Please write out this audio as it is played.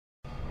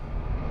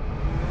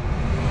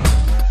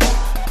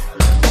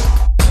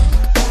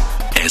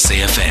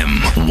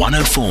SAFM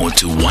 104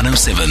 to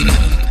 107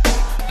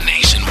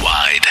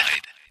 nationwide.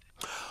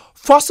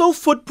 Fossil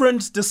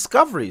footprint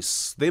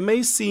discoveries, they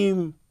may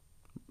seem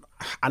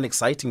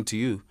unexciting to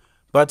you,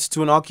 but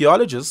to an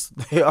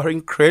archaeologist, they are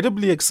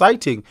incredibly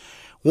exciting.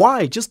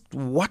 Why? Just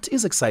what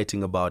is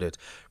exciting about it?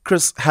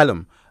 Charles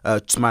Helm,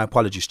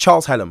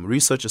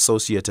 Research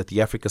Associate at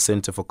the Africa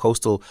Center for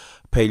Coastal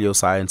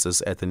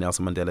Palaeosciences at the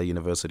Nelson Mandela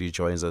University,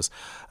 joins us.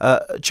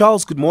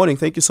 Charles, good morning.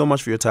 Thank you so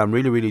much for your time.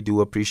 Really, really do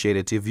appreciate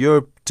it. If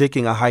you're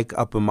taking a hike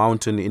up a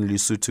mountain in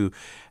Lesotho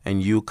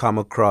and you come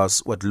across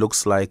what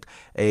looks like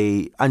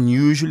a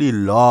unusually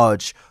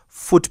large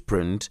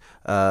footprint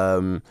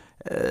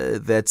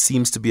that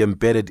seems to be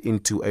embedded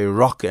into a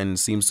rock and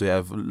seems to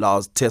have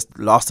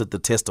lasted the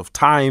test of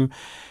time,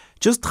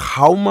 just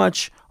how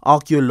much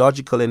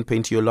archaeological and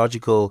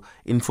paleontological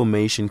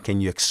information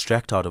can you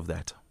extract out of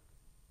that?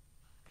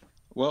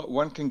 Well,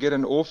 one can get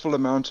an awful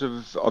amount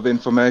of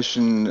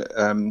information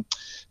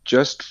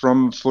just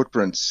from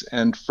footprints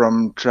and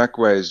from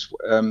trackways.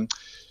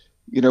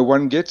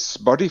 One gets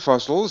body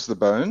fossils, the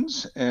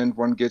bones, and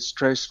one gets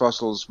trace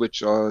fossils,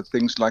 which are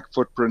things like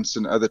footprints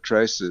and other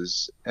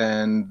traces.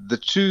 And the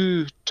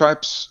two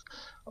types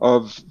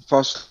of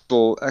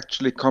fossil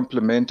actually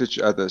complement each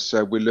other.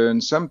 So we learn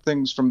some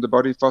things from the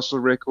body fossil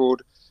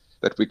record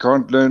that we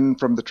can't learn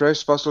from the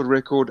trace fossil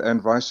record,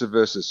 and vice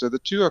versa. So the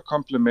two are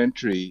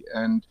complementary.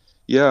 And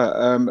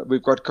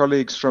we've got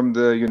colleagues from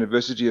the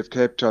University of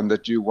Cape Town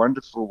that do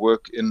wonderful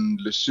work in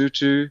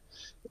Lesotho.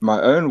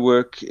 My own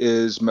work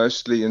is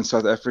mostly in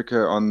South Africa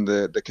on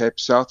the Cape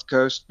South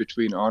coast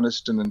between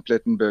Arniston and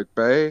Plettenberg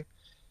Bay.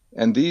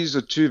 And these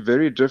are two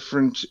very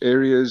different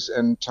areas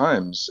and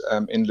times.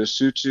 In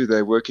Lesotho,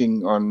 they're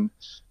working on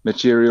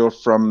material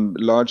from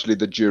largely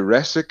the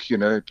Jurassic,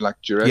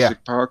 like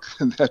Jurassic Park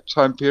in that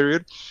time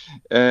period.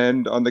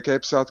 And on the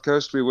Cape South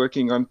coast, we're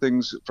working on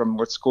things from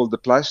what's called the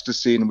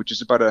Pleistocene, which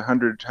is about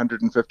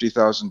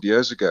 150,000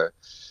 years ago.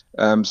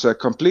 So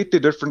completely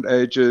different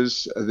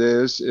ages.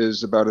 Theirs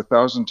is about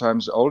 1,000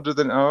 times older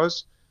than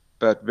ours,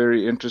 but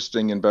very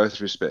interesting in both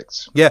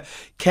respects. Yeah.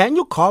 Can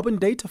you carbon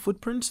date a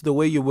footprint the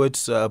way you would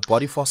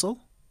body fossil?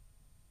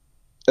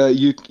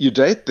 You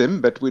date them,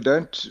 but we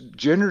don't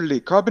generally.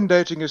 Carbon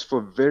dating is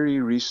for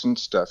very recent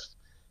stuff.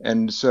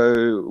 And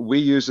so we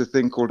use a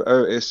thing called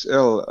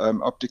OSL,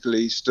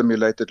 optically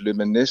stimulated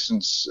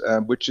luminescence,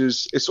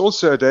 it's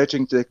also a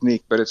dating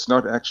technique, but it's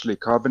not actually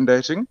carbon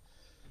dating.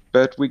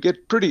 But we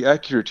get pretty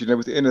accurate,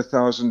 within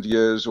 1,000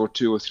 years or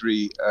 2 or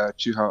 3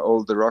 to how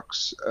old the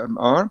rocks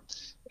are.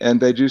 And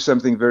they do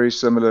something very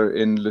similar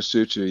in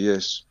Lesotho,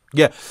 yes.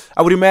 Yeah,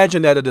 I would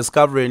imagine that a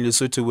discovery in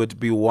Lesotho would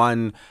be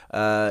one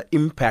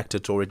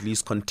impacted or at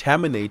least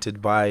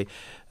contaminated by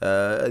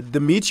the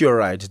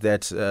meteorite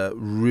that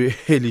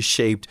really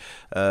shaped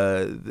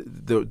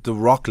the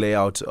rock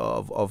layout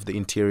of the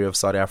interior of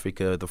South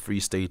Africa, the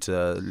Free State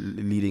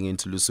leading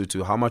into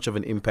Lesotho. How much of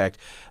an impact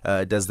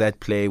does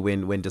that play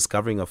when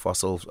discovering a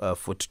fossil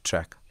foot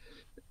track?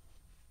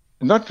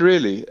 Not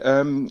really.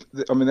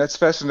 That's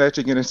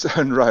fascinating in its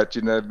own right,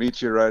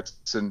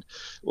 meteorites and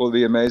all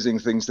the amazing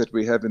things that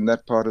we have in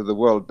that part of the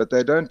world, but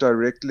they don't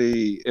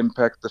directly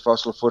impact the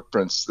fossil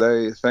footprints.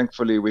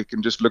 Thankfully, we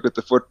can just look at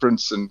the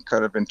footprints and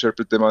kind of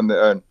interpret them on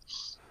their own.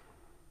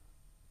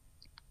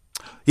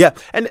 Yeah,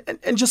 and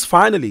just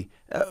finally,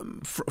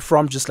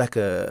 from just like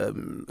a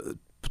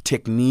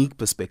technique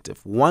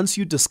perspective, once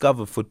you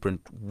discover footprint,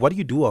 what do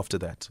you do after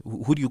that?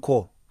 Who do you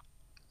call?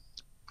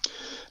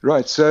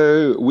 Right,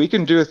 so we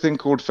can do a thing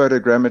called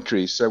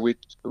photogrammetry. So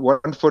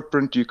one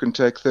footprint, you can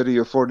take 30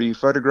 or 40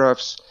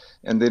 photographs,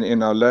 and then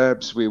in our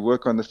labs, we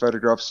work on the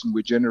photographs and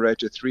we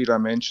generate a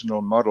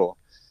 3-dimensional model.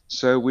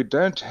 So we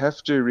don't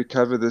have to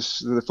recover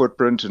the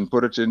footprint and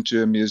put it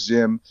into a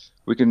museum.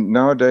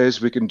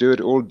 Nowadays we can do it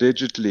all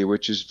digitally,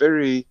 which is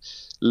very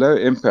low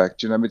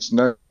impact. It's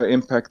no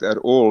impact at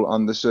all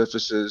on the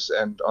surfaces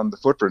and on the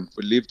footprint.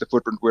 We leave the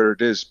footprint where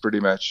it is pretty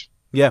much.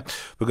 Yeah,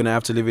 we're going to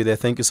have to leave you there.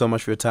 Thank you so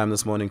much for your time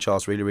this morning,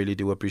 Charles. Really, really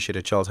do appreciate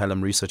it. Charles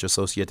Helm, Research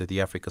Associate at the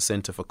Africa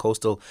Center for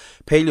Coastal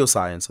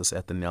Palaeosciences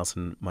at the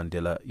Nelson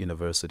Mandela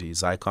University.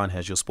 Zycon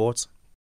has your sports.